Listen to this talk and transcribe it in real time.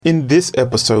In this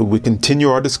episode, we continue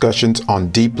our discussions on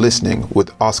deep listening with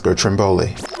Oscar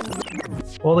Trimboli.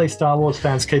 All these Star Wars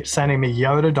fans keep sending me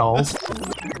Yoda dolls.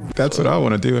 That's what I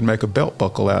want to do and make a belt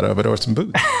buckle out of it or some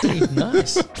boots.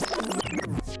 Nice.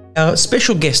 Our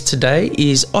special guest today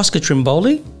is Oscar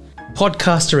Trimboli,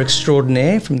 podcaster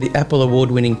extraordinaire from the Apple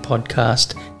Award-winning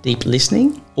podcast Deep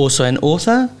Listening, also an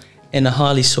author and a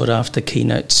highly sought-after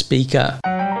keynote speaker.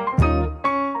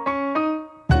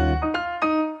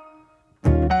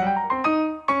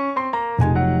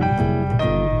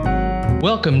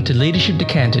 Welcome to Leadership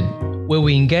Decanted, where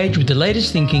we engage with the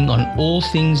latest thinking on all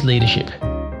things leadership,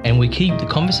 and we keep the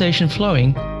conversation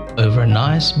flowing over a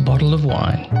nice bottle of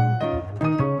wine.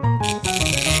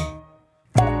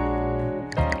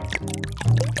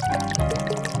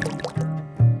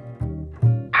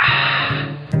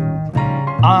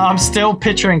 I'm still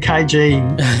picturing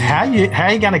KG. How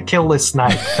are you going to kill this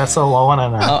snake? That's all I want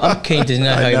to know. I'm keen to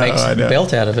know how he makes a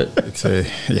belt out of it. It's a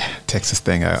Texas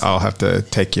thing. I'll have to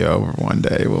take you over one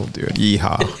day. We'll do it.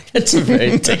 Yeehaw. It's a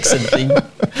very Texan thing.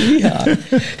 Yeah.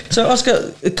 So,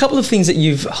 Oscar, a couple of things that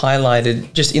you've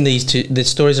highlighted just in the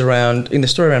story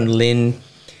around Lynn,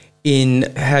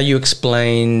 in how you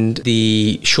explained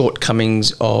the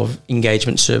shortcomings of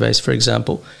engagement surveys, for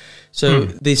example. So,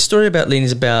 the story about Lynn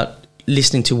is about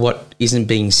listening to what isn't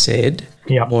being said,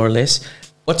 more or less.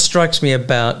 What strikes me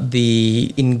about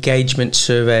the engagement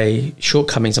survey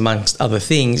shortcomings, amongst other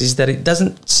things, is that it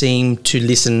doesn't seem to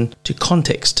listen to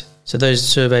context. So those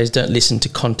surveys don't listen to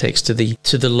context, to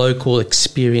the local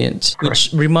experience,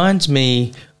 which reminds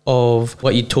me of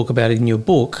what you talk about in your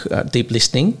book, Deep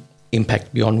Listening,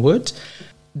 Impact Beyond Words,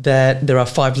 that there are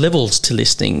 5 levels to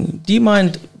listening. Do you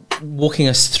mind walking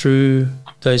us through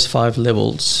those 5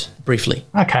 levels briefly?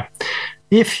 Okay.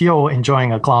 If you're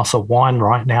enjoying a glass of wine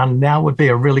right now would be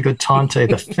a really good time to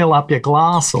either fill up your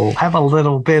glass or have a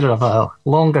little bit of a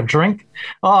longer drink.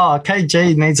 Oh,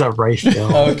 KG needs a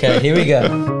refill. Okay, here we go.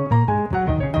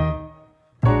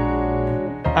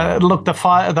 Look, the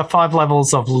five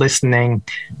levels of listening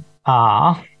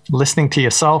are listening to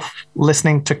yourself,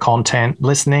 listening to content,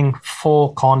 listening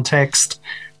for context,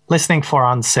 listening for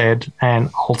unsaid, and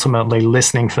ultimately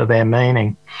listening for their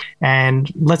meaning. And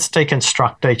let's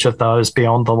deconstruct each of those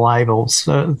beyond the labels.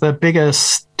 The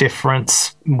biggest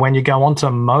difference when you go onto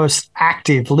most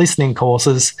active listening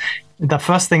courses, the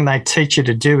first thing they teach you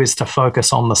to do is to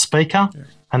focus on the speaker,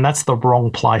 and that's the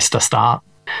wrong place to start.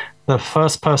 The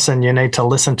first person you need to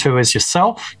listen to is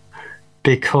yourself,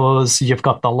 because you've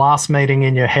got the last meeting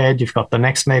in your head, you've got the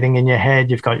next meeting in your head,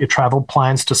 you've got your travel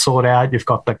plans to sort out, you've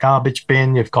got the garbage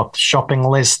bin, you've got the shopping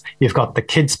list, you've got the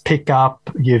kids pickup,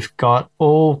 you've got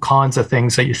all kinds of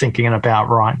things that you're thinking about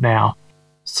right now.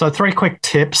 So 3 quick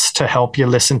tips to help you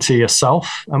listen to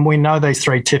yourself. And we know these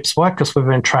 3 tips work because we've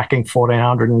been tracking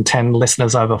 1,410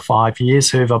 listeners over 5 years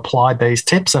who've applied these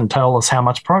tips and tell us how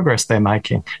much progress they're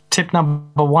making. Tip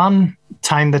number 1,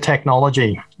 tame the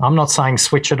technology. I'm not saying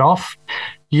switch it off.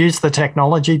 Use the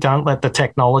technology. Don't let the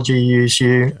technology use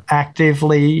you.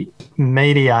 Actively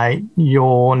mediate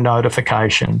your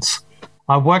notifications.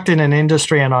 I worked in an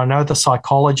industry and I know the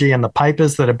psychology and the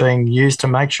papers that are being used to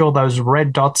make sure those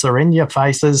red dots are in your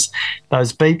faces,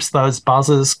 those beeps, those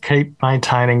buzzers. Keep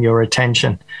maintaining your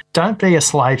attention. Don't be a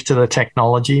slave to the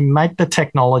technology. Make the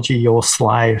technology your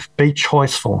slave. Be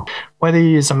choiceful. Whether you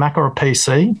use a Mac or a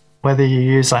PC, whether you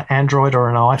use an Android or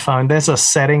an iPhone, there's a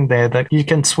setting there that you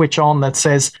can switch on that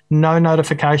says no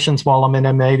notifications while I'm in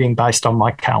a meeting based on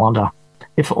my calendar.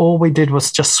 If all we did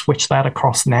was just switch that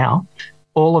across now,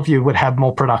 all of you would have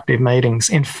more productive meetings.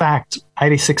 In fact,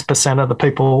 86% of the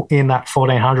people in that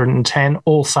 1,410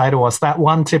 all say to us that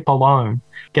one tip alone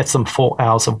gets them 4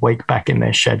 hours a week back in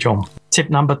their schedule. Tip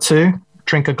number 2,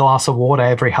 drink a glass of water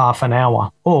every half an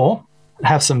hour, or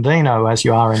have some vino, as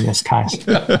you are in this case.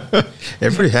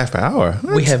 Every half hour?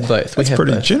 We have both. That's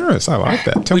pretty generous. I like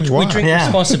that. Tell me why. We drink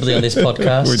responsibly on this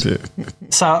podcast. We do.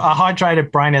 So a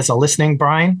hydrated brain is a listening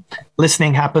brain.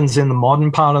 Listening happens in the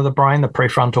modern part of the brain, the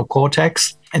prefrontal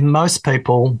cortex. And most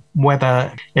people,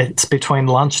 whether it's between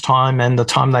lunchtime and the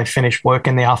time they finish work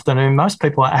in the afternoon, most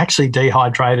people are actually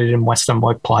dehydrated in Western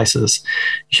workplaces.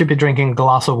 You should be drinking a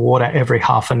glass of water every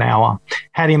half an hour.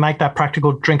 How do you make that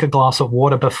practical? Drink a glass of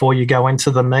water before you go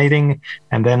into the meeting,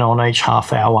 and then on each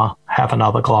half hour, have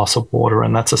another glass of water.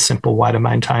 And that's a simple way to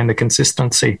maintain the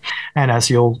consistency. And as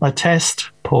you'll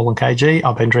attest, Paul and KG,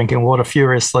 I've been drinking water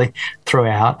furiously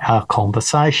throughout our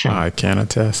conversation. I can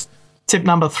attest. Tip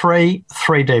number 3,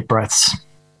 3 deep breaths.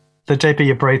 The deeper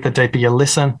you breathe, the deeper you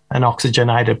listen. An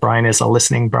oxygenated brain is a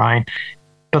listening brain.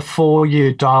 Before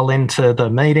you dial into the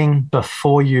meeting,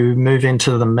 before you move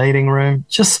into the meeting room,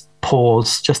 just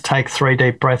pause. Just take 3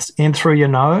 deep breaths in through your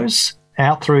nose,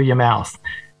 out through your mouth.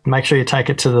 Make sure you take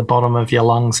it to the bottom of your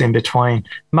lungs in between.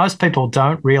 Most people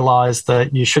don't realize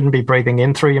that you shouldn't be breathing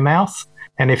in through your mouth.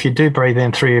 And if you do breathe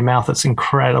in through your mouth, it's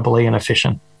incredibly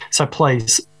inefficient. So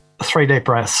please, 3 deep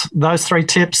breaths. Those 3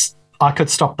 tips, I could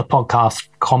stop the podcast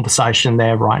conversation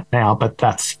there right now, but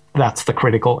that's the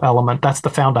critical element. That's the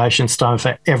foundation stone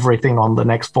for everything on the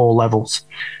next 4 levels.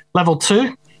 Level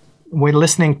 2, we're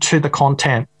listening to the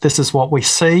content. This is what we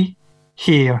see,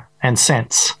 hear, and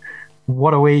sense.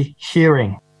 What are we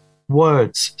hearing?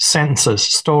 Words, sentences,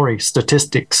 stories,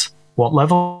 statistics. What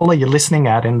level are you listening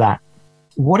at in that?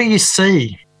 What do you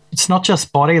see? It's not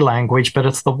just body language, but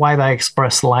it's the way they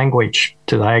express language.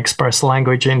 Do they express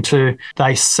language into,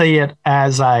 they see it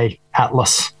as a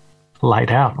atlas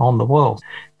laid out on the world?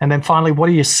 And then finally, what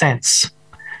do you sense?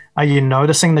 Are you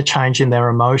noticing the change in their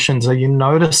emotions? Are you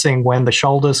noticing when the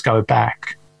shoulders go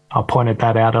back? I pointed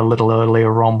that out a little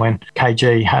earlier on when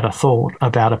KG had a thought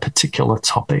about a particular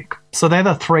topic. So they're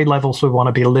the 3 levels we want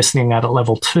to be listening at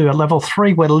level 2. At level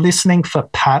 3, we're listening for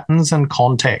patterns and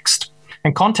context.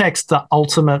 And context, the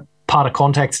ultimate part of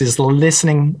context is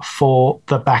listening for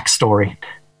the backstory.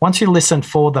 Once you listen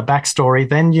for the backstory,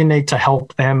 then you need to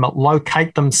help them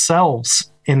locate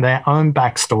themselves in their own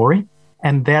backstory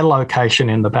and their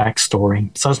location in the backstory.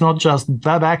 So it's not just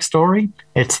the backstory,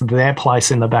 it's their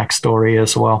place in the backstory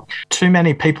as well. Too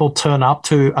many people turn up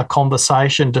to a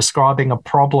conversation describing a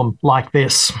problem like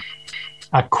this.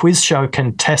 A quiz show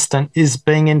contestant is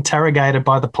being interrogated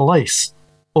by the police.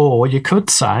 Or you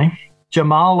could say,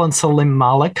 Jamal and Salim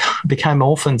Malik became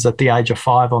orphans at the age of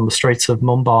 5 on the streets of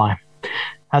Mumbai.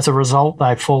 As a result,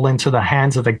 they fall into the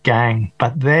hands of a gang.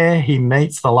 But there he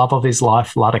meets the love of his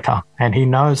life, Latika, and he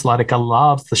knows Latika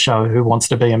loves the show Who Wants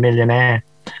to Be a Millionaire.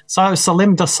 So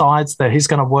Salim decides that he's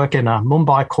going to work in a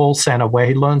Mumbai call center where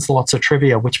he learns lots of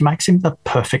trivia, which makes him the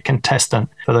perfect contestant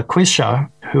for the quiz show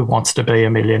Who Wants to Be a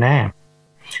Millionaire.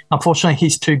 Unfortunately,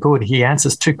 he's too good. He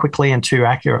answers too quickly and too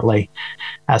accurately.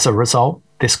 As a result,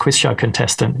 this quiz show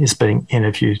contestant is being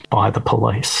interviewed by the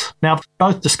police. Now,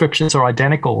 both descriptions are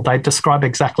identical. They describe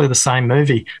exactly the same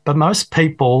movie, but most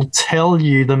people tell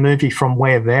you the movie from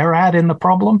where they're at in the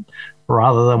problem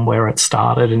rather than where it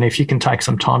started. And if you can take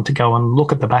some time to go and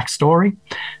look at the backstory,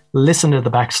 listen to the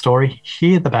backstory,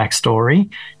 hear the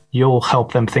backstory, you'll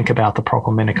help them think about the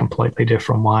problem in a completely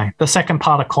different way. The second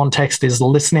part of context is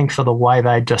listening for the way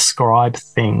they describe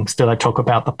things. Do they talk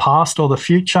about the past or the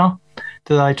future?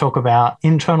 Do they talk about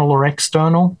internal or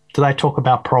external? Do they talk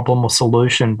about problem or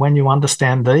solution? When you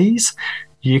understand these,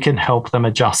 you can help them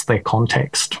adjust their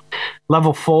context.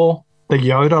 Level 4, the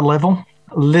Yoda level.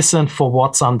 Listen for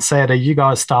what's unsaid. Are you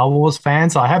guys Star Wars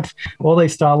fans? I have all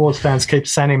these Star Wars fans keep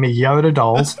sending me Yoda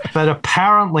dolls, but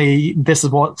apparently this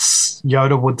is what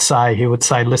Yoda would say. He would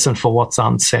say, listen for what's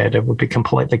unsaid. It would be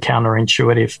completely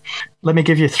counterintuitive. Let me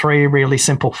give you 3 really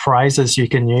simple phrases you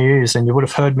can use, and you would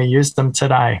have heard me use them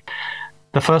today.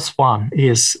 The first one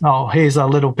is, here's a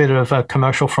little bit of a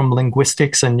commercial from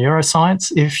linguistics and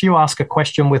neuroscience. If you ask a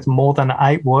question with more than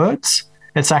 8 words,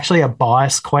 it's actually a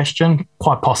biased question.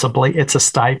 Quite possibly, it's a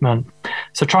statement.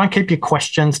 So try and keep your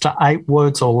questions to 8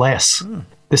 words or less.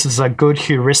 This is a good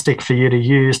heuristic for you to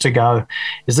use to go,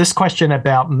 is this question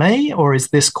about me, or is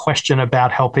this question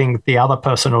about helping the other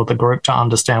person or the group to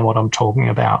understand what I'm talking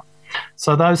about?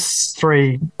 So those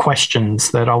 3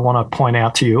 questions that I want to point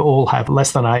out to you all have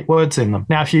less than 8 words in them.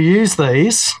 Now, if you use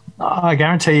these, I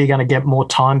guarantee you're going to get more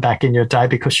time back in your day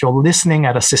because you're listening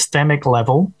at a systemic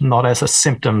level, not as a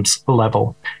symptoms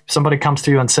level. If somebody comes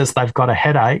to you and says they've got a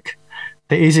headache,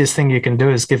 the easiest thing you can do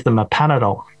is give them a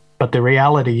Panadol. But the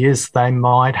reality is they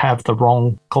might have the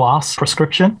wrong class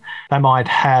prescription. They might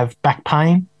have back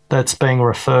pain that's being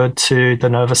referred to the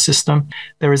nervous system.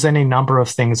 There is any number of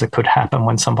things that could happen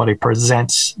when somebody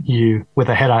presents you with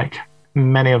a headache.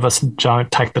 Many of us don't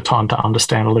take the time to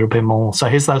understand a little bit more. So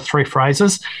here's those 3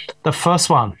 phrases. The first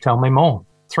one, tell me more.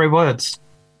 3 words.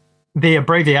 The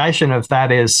abbreviation of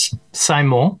that is say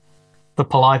more. The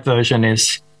polite version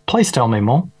is please tell me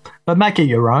more, but make it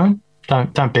your own.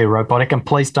 Don't be robotic, and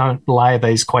please don't layer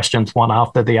these questions one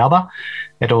after the other.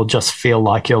 It'll just feel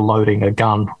like you're loading a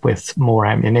gun with more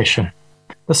ammunition.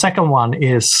 The second one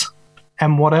is,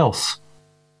 and what else?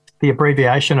 The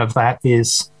abbreviation of that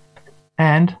is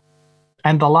and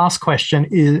the last question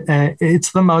is,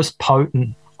 it's the most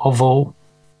potent of all.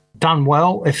 Done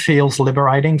well, it feels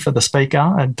liberating for the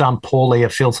speaker, and done poorly,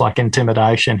 it feels like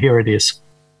intimidation. Here it is.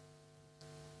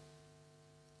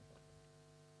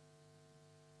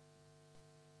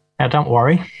 Now, don't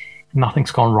worry,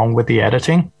 nothing's gone wrong with the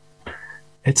editing.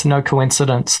 It's no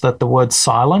coincidence that the word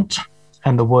silent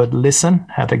and the word listen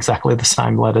have exactly the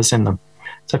same letters in them.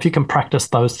 So if you can practice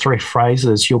those 3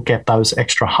 phrases, you'll get those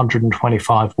extra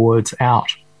 125 words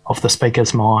out of the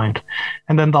speaker's mind.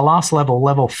 And then the last level,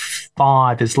 level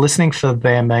 5, is listening for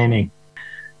their meaning.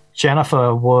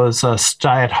 Jennifer was a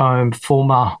stay-at-home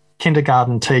former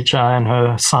kindergarten teacher, and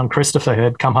her son Christopher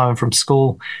had come home from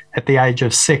school at the age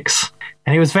of 6.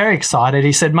 And he was very excited.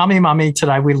 He said, Mummy,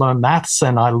 today we learned maths,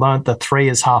 and I learned that 3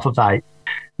 is half of 8.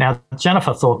 Now,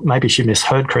 Jennifer thought maybe she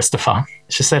misheard Christopher.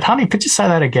 She said, honey, could you say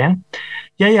that again?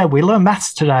 Yeah, we learned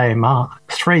maths today, Ma.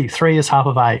 3 is half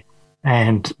of 8.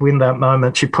 And in that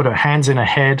moment, she put her hands in her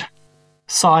head,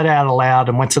 sighed out aloud,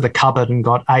 and went to the cupboard and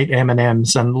got 8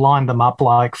 M&Ms and lined them up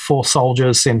like 4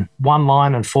 soldiers in one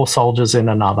line and 4 soldiers in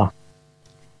another.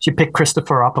 She picked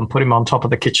Christopher up and put him on top of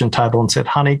the kitchen table and said,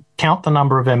 honey, count the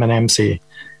number of M&Ms here.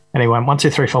 And he went 1, 2,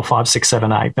 3, 4, 5, 6,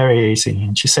 7, 8. Very easy.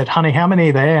 And she said, honey, how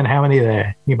many there and how many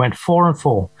there? He went 4 and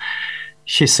 4.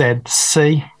 She said,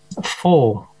 see,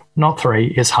 4, not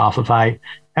 3, is half of 8.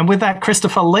 And with that,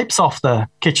 Christopher leaps off the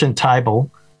kitchen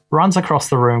table, runs across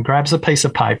the room, grabs a piece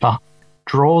of paper,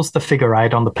 draws the figure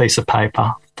 8 on the piece of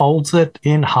paper, folds it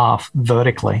in half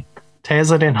vertically,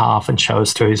 tears it in half and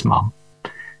shows to his mum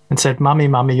and said, Mummy,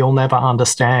 you'll never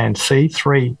understand. See,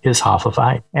 3 is half of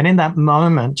 8. And in that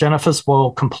moment, Jennifer's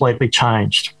world completely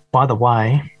changed. By the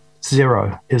way,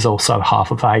 0 is also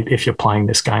half of 8 if you're playing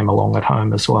this game along at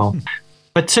home as well.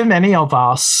 But too many of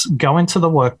us go into the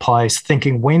workplace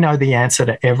thinking we know the answer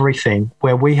to everything,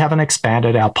 where we haven't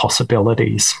expanded our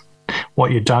possibilities.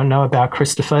 What you don't know about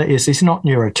Christopher is he's not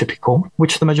neurotypical,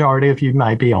 which the majority of you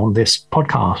may be on this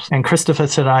podcast. And Christopher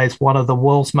today is one of the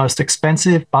world's most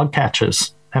expensive bug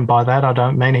catchers. And by that, I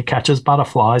don't mean he catches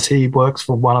butterflies. He works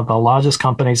for one of the largest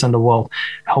companies in the world,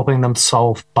 helping them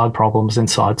solve bug problems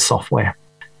inside software.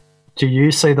 Do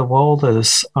you see the world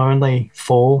as only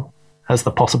 4 as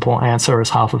the possible answer as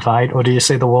half of 8? Or do you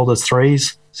see the world as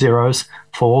 3s, 0s,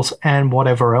 4s, and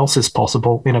whatever else is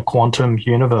possible in a quantum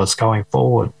universe going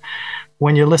forward?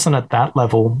 When you listen at that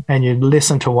level and you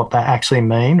listen to what they actually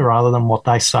mean rather than what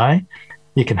they say,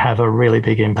 you can have a really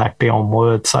big impact beyond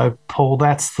words. So, Paul,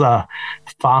 that's the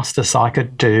fastest I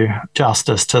could do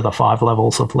justice to the 5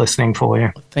 levels of listening for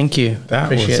you. Thank you. That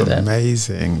was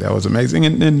amazing. That was amazing.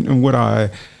 And what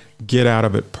I get out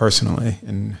of it personally,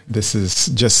 and this is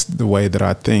just the way that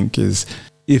I think, is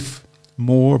if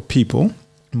more people,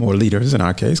 more leaders in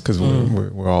our case, because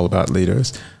we're all about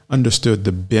leaders, understood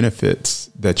the benefits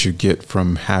that you get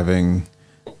from having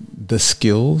the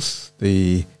skills,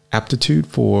 the aptitude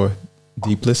for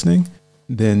deep listening,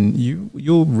 then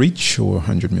you'll reach your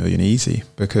 100 million easy,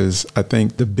 because I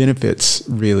think the benefits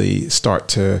really start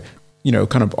to,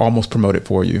 kind of almost promote it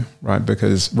for you, right?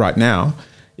 Because right now,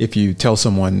 if you tell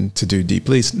someone to do deep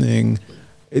listening,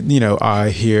 I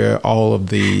hear all of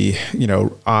the,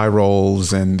 eye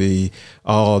rolls and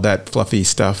all that fluffy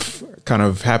stuff kind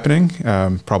of happening.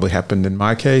 Probably happened in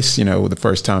my case, the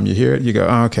first time you hear it, you go,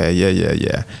 oh, okay,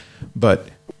 yeah. But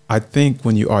I think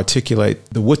when you articulate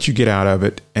what you get out of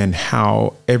it and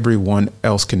how everyone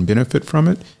else can benefit from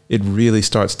it, it really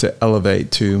starts to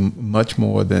elevate to much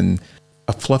more than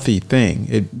a fluffy thing.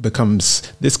 It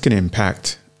becomes, this can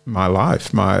impact my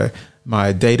life, my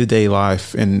day-to-day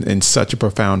life in such a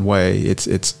profound way.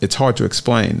 It's hard to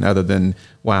explain other than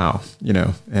wow,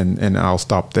 and I'll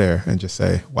stop there and just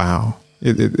say wow.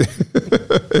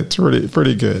 It's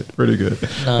pretty good.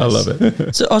 Nice. I love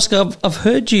it. So, Oscar, I've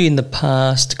heard you in the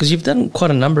past, because you've done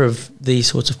quite a number of these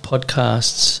sorts of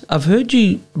podcasts. I've heard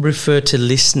you refer to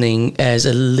listening as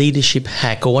a leadership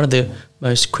hack, or one of the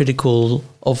most critical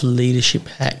of leadership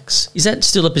hacks. Is that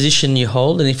still a position you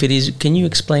hold? And if it is, can you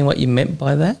explain what you meant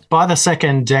by that? By the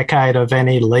second decade of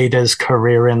any leader's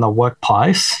career in the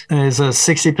workplace, there's a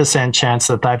 60% chance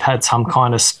that they've had some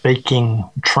kind of speaking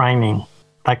training.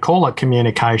 They call it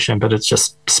communication, but it's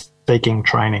just speaking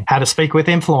training. How to speak with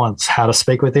influence, how to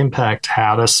speak with impact,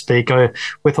 how to speak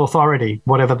with authority,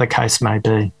 whatever the case may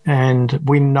be. And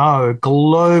we know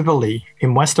globally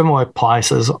in Western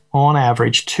workplaces, on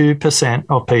average, 2%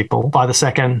 of people by the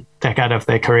second decade of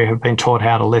their career have been taught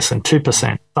how to listen,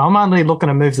 2%. So I'm only looking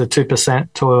to move the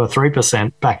 2% to a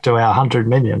 3% back to our 100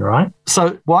 million, right?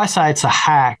 So why I say it's a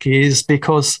hack is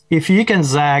because if you can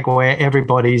zag where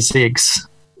everybody zigs,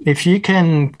 if you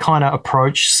can kind of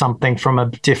approach something from a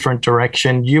different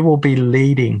direction, you will be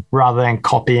leading rather than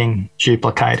copying,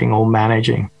 duplicating, or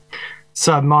managing.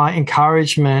 So my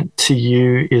encouragement to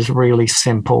you is really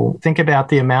simple. Think about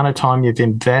the amount of time you've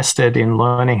invested in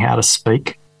learning how to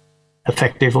speak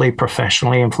effectively,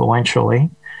 professionally,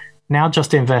 influentially. Now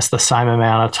just invest the same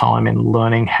amount of time in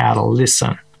learning how to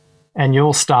listen and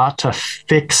you'll start to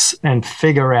fix and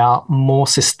figure out more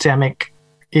systemic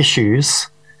issues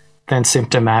than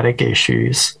symptomatic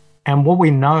issues. And what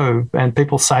we know, and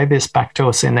people say this back to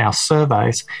us in our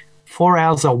surveys, 4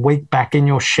 hours a week back in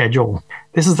your schedule.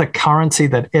 This is the currency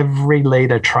that every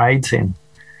leader trades in.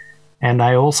 And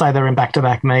they all say they're in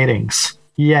back-to-back meetings.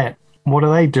 Yet, what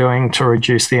are they doing to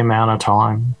reduce the amount of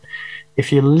time?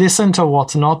 If you listen to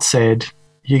what's not said,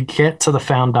 you get to the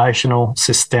foundational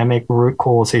systemic root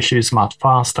cause issues much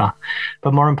faster.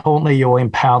 But more importantly, you'll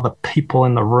empower the people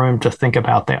in the room to think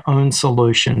about their own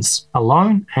solutions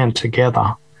alone and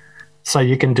together. So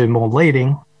you can do more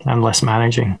leading and less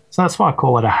managing. So that's why I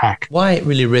call it a hack. Why it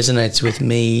really resonates with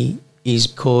me is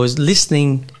because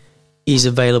listening is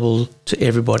available to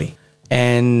everybody.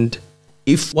 And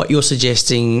if what you're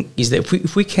suggesting is that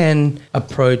if we can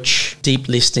approach deep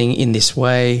listening in this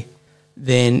way,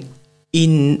 then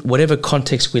in whatever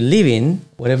context we live in,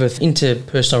 whatever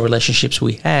interpersonal relationships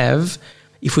we have,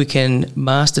 if we can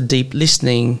master deep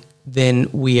listening, then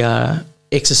we are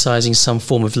exercising some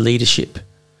form of leadership.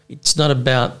 It's not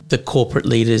about the corporate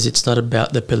leaders. It's not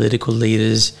about the political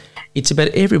leaders. It's about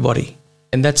everybody.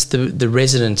 And that's the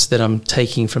resonance that I'm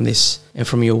taking from this and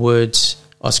from your words,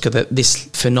 Oscar, that this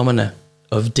phenomena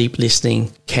of deep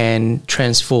listening can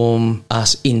transform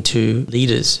us into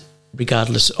leaders,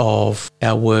 regardless of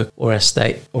our work or our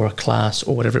state or a class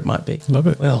or whatever it might be. Love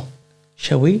it. Well,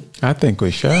 shall we? I think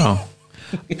we shall.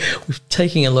 We've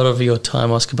taken a lot of your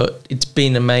time, Oscar, but it's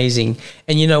been amazing.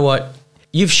 And you know what?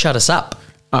 You've shut us up,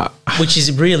 which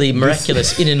is really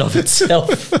miraculous in and of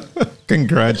itself.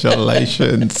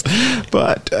 Congratulations.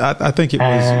 But I think it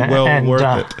was well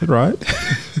worth it, right?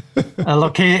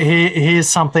 Look, here's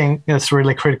something that's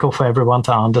really critical for everyone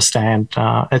to understand.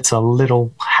 It's a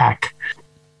little hack.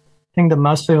 Thing that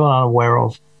most people aren't aware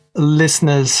of.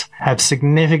 Listeners have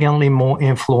significantly more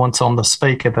influence on the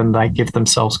speaker than they give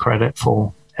themselves credit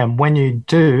for. And when you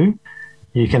do,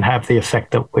 you can have the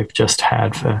effect that we've just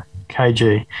had for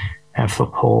KG and for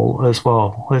Paul as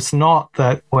well. It's not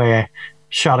that we're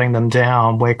shutting them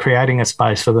down. We're creating a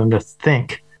space for them to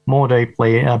think more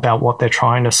deeply about what they're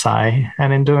trying to say.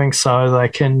 And in doing so, they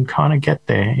can kind of get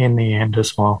there in the end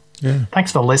as well. Yeah.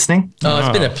 Thanks for listening. Oh,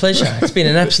 it's been a pleasure. It's been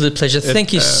an absolute pleasure.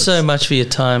 Thank you so much for your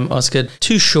time, Oscar.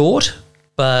 Too short,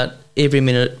 but every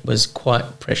minute was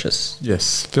quite precious.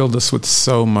 Yes, filled us with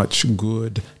so much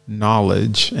good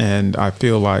knowledge. And I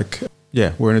feel like,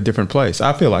 we're in a different place.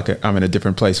 I feel like I'm in a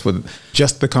different place with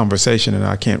just the conversation, and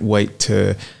I can't wait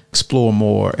to explore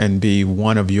more and be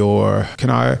one of your, can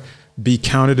I be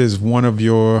counted as one of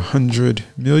your 100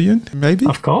 million, maybe?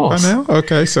 Of course. By now?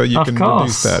 Okay, so you can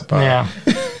reduce that by... Yeah.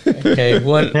 Okay,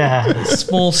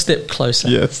 small step closer.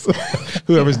 Yes.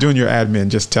 Whoever's doing your admin,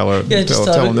 just tell her,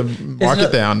 tell them to mark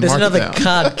it down. There's another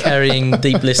card-carrying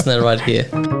deep listener right here.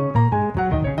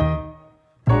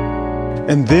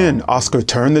 And then Oscar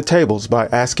turned the tables by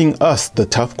asking us the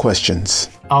tough questions.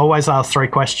 I always ask 3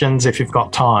 questions if you've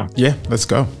got time. Yeah, let's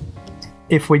go.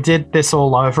 If we did this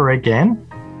all over again,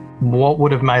 what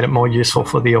would have made it more useful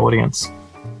for the audience?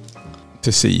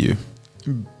 To see you.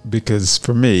 Because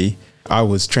for me, I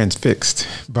was transfixed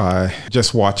by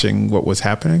just watching what was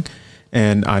happening.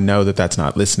 And I know that that's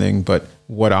not listening, but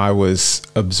what I was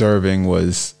observing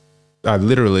was, I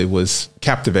literally was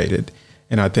captivated.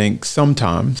 And I think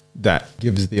sometimes that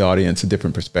gives the audience a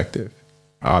different perspective.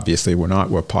 Obviously, we're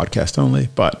podcast only,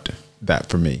 but that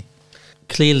for me.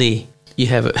 Clearly, you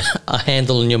have a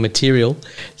handle on your material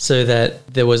so that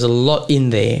there was a lot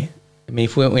in there. I mean,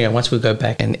 once we go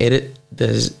back and edit,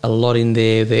 there's a lot in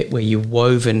there where you've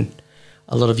woven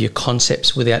a lot of your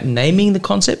concepts without naming the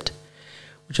concept,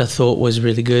 which I thought was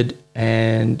really good.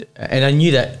 And I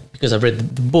knew that because I've read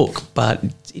the book, but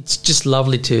it's just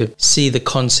lovely to see the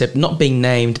concept not being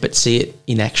named, but see it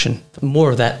in action. More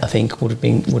of that, I think, would have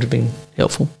been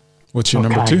helpful. What's your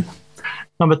number 2?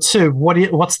 Number 2,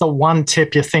 what's the one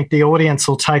tip you think the audience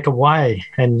will take away?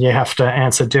 And you have to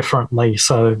answer differently.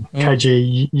 So,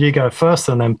 KG, you go first,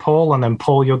 and then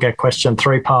Paul, you'll get question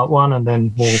 3, part 1, and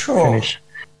then we'll finish.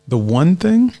 The one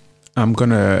thing, I'm going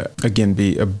to, again,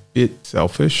 be a bit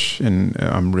selfish, and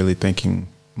I'm really thinking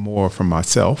more from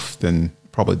myself than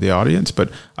probably the audience, but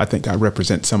I think I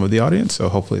represent some of the audience, so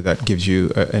hopefully that gives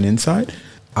you an insight.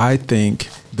 I think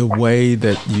the way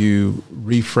that you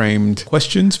reframed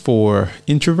questions for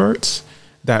introverts,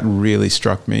 that really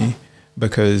struck me,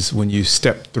 because when you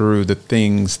step through the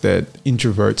things that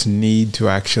introverts need to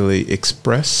actually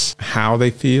express how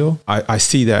they feel, I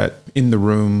see that in the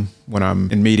room when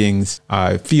I'm in meetings.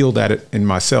 I feel that in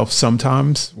myself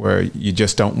sometimes, where you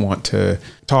just don't want to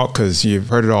talk because you've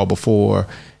heard it all before.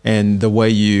 And the way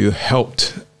you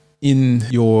helped in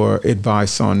your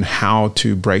advice on how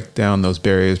to break down those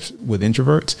barriers with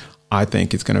introverts, I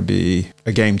think it's going to be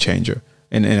a game changer.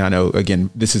 And I know, again,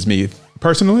 this is me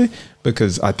personally,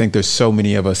 because I think there's so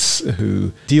many of us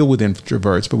who deal with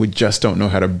introverts, but we just don't know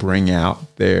how to bring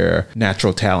out their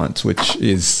natural talents, which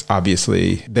is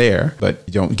obviously there, but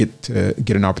you don't get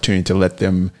an opportunity to let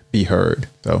them be heard.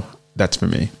 So that's for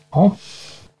me. Oh.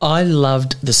 I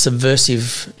loved the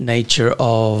subversive nature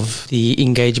of the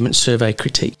engagement survey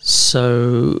critique.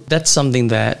 So that's something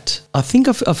that I think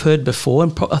I've heard before,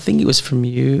 and I think it was from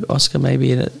you, Oscar,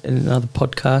 maybe in another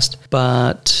podcast.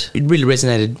 But it really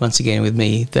resonated once again with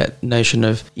me, that notion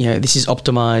of, this is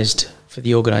optimized for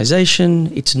the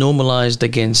organization. It's normalized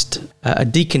against a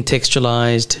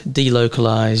decontextualized,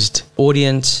 delocalized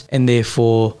audience, and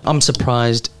therefore I'm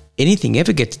surprised anything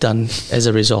ever gets done as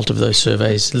a result of those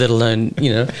surveys, let alone,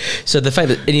 so the fact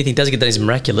that anything does get done is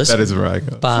miraculous. That is right.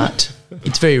 But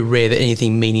it's very rare that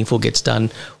anything meaningful gets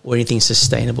done or anything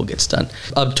sustainable gets done.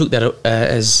 I took that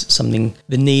as something,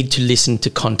 the need to listen to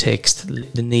context,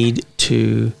 the need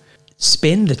to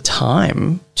spend the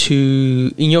time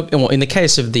to, in the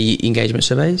case of the engagement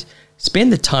surveys,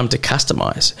 spend the time to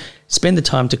customize, spend the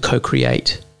time to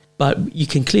co-create. But you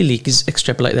can clearly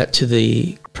extrapolate that to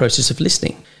the process of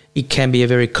listening. It can be a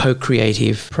very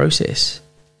co-creative process,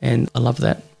 and I love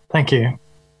that. Thank you.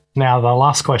 Now, the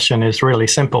last question is really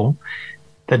simple.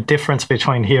 The difference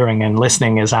between hearing and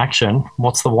listening is action.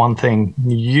 What's the one thing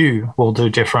you will do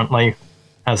differently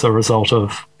as a result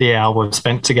of the hour we've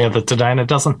spent together today? And it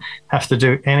doesn't have to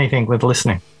do anything with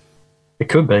listening. It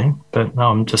could be, but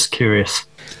no, I'm just curious.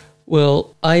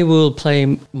 Well, I will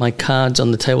play my cards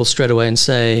on the table straight away and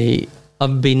say,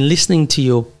 I've been listening to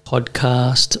your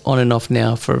podcast on and off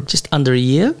now for just under a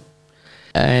year,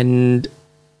 and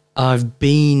I've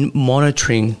been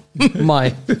monitoring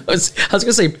I was going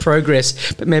to say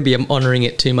progress, but maybe I'm honouring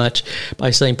it too much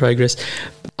by saying progress.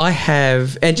 I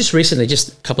have, and just recently,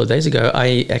 just a couple of days ago,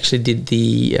 I actually did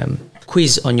the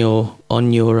quiz on your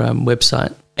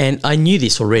website, and I knew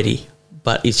this already,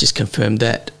 but it's just confirmed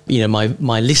that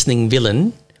my listening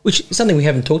villain, which is something we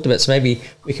haven't talked about, so maybe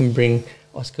we can bring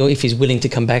Oscar, if he's willing to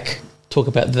come back, talk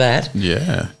about that.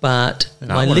 Yeah. But and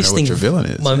my listening villain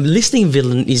is. My listening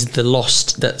villain is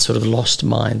that sort of lost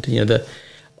mind.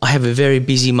 I have a very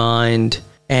busy mind,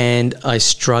 and I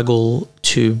struggle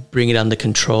to bring it under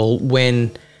control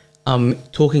when I'm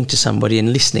talking to somebody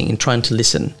and listening and trying to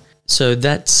listen. So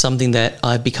that's something that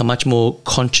I've become much more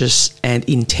conscious and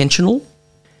intentional.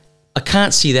 I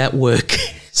can't see that work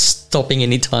stopping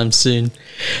anytime soon.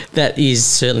 That is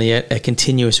certainly a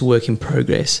continuous work in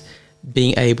progress.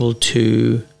 Being able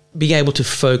to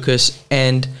focus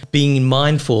and being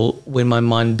mindful when my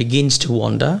mind begins to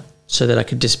wander, so that I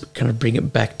could just kind of bring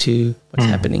it back to what's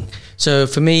happening. So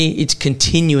for me, it's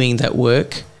continuing that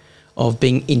work of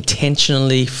being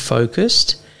intentionally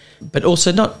focused, but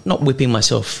also not whipping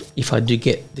myself if I do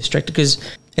get distracted, because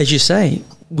as you say,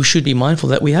 we should be mindful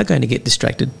that we are going to get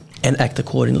distracted and act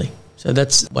accordingly. So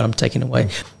that's what I'm taking away.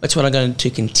 That's what I'm going to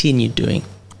continue doing.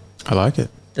 I like it.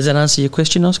 Does that answer your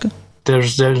question, Oscar?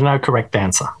 There's no correct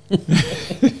answer.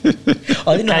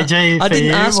 I didn't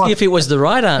ask you if it was the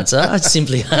right answer. I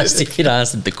simply asked if it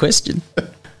answered the question.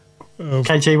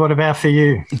 KG, what about for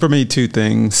you? For me, two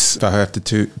things. If I have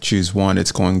to choose one,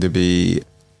 it's going to be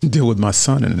deal with my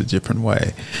son in a different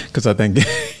way, because I think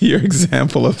your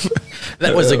example of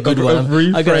that was a good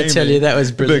one. I got to tell you, that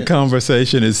was brilliant. The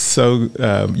conversation is so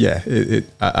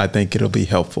I think it'll be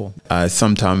helpful. I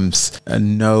sometimes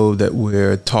know that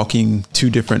we're talking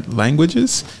two different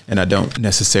languages, and I don't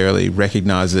necessarily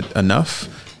recognize it enough.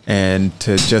 And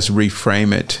to just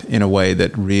reframe it in a way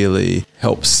that really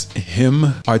helps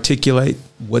him articulate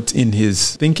what's in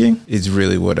his thinking is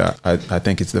really what I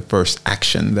think is the first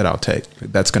action that I'll take.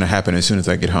 That's going to happen as soon as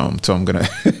I get home. So I'm going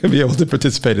to be able to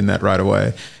participate in that right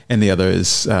away. And the other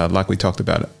is, like we talked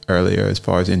about earlier, as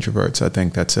far as introverts, I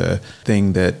think that's a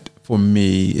thing that for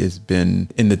me has been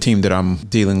in the team that I'm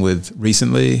dealing with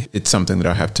recently. It's something that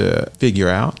I have to figure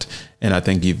out. And I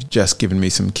think you've just given me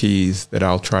some keys that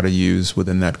I'll try to use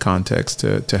within that context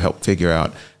to help figure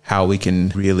out how we can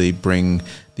really bring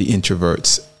the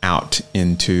introverts out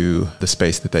into the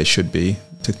space that they should be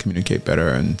to communicate better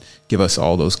and give us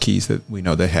all those keys that we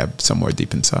know they have somewhere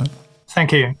deep inside.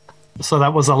 Thank you. So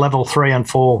that was a level 3 and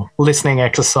 4 listening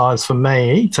exercise for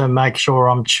me to make sure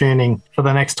I'm tuning for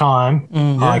the next time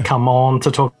I come on to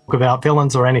talk about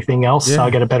villains or anything else. So I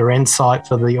get a better insight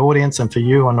for the audience and for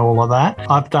you and all of that.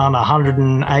 I've done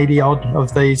 180 odd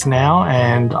of these now,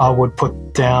 and I would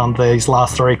put down these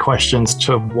last 3 questions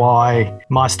to why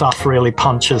my stuff really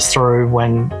punches through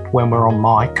when we're on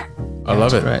mic. I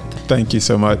love it. Great. Thank you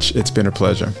so much. It's been a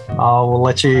pleasure. We'll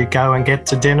let you go and get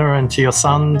to dinner and to your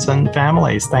sons and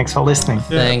families. Thanks for listening.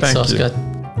 Yeah, Thanks, thank Oscar.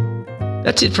 you.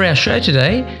 That's it for our show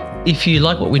today. If you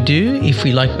like what we do, if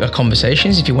we like our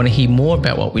conversations, if you want to hear more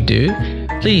about what we do,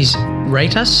 please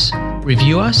rate us,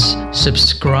 review us,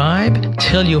 subscribe,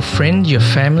 tell your friends, your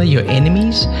family, your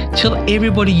enemies, tell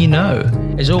everybody you know.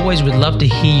 As always, we'd love to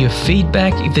hear your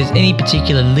feedback. If there's any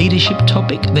particular leadership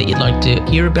topic that you'd like to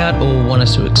hear about or want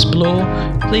us to explore,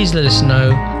 please let us know.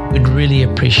 We'd really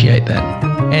appreciate that.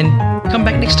 And come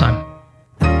back next time.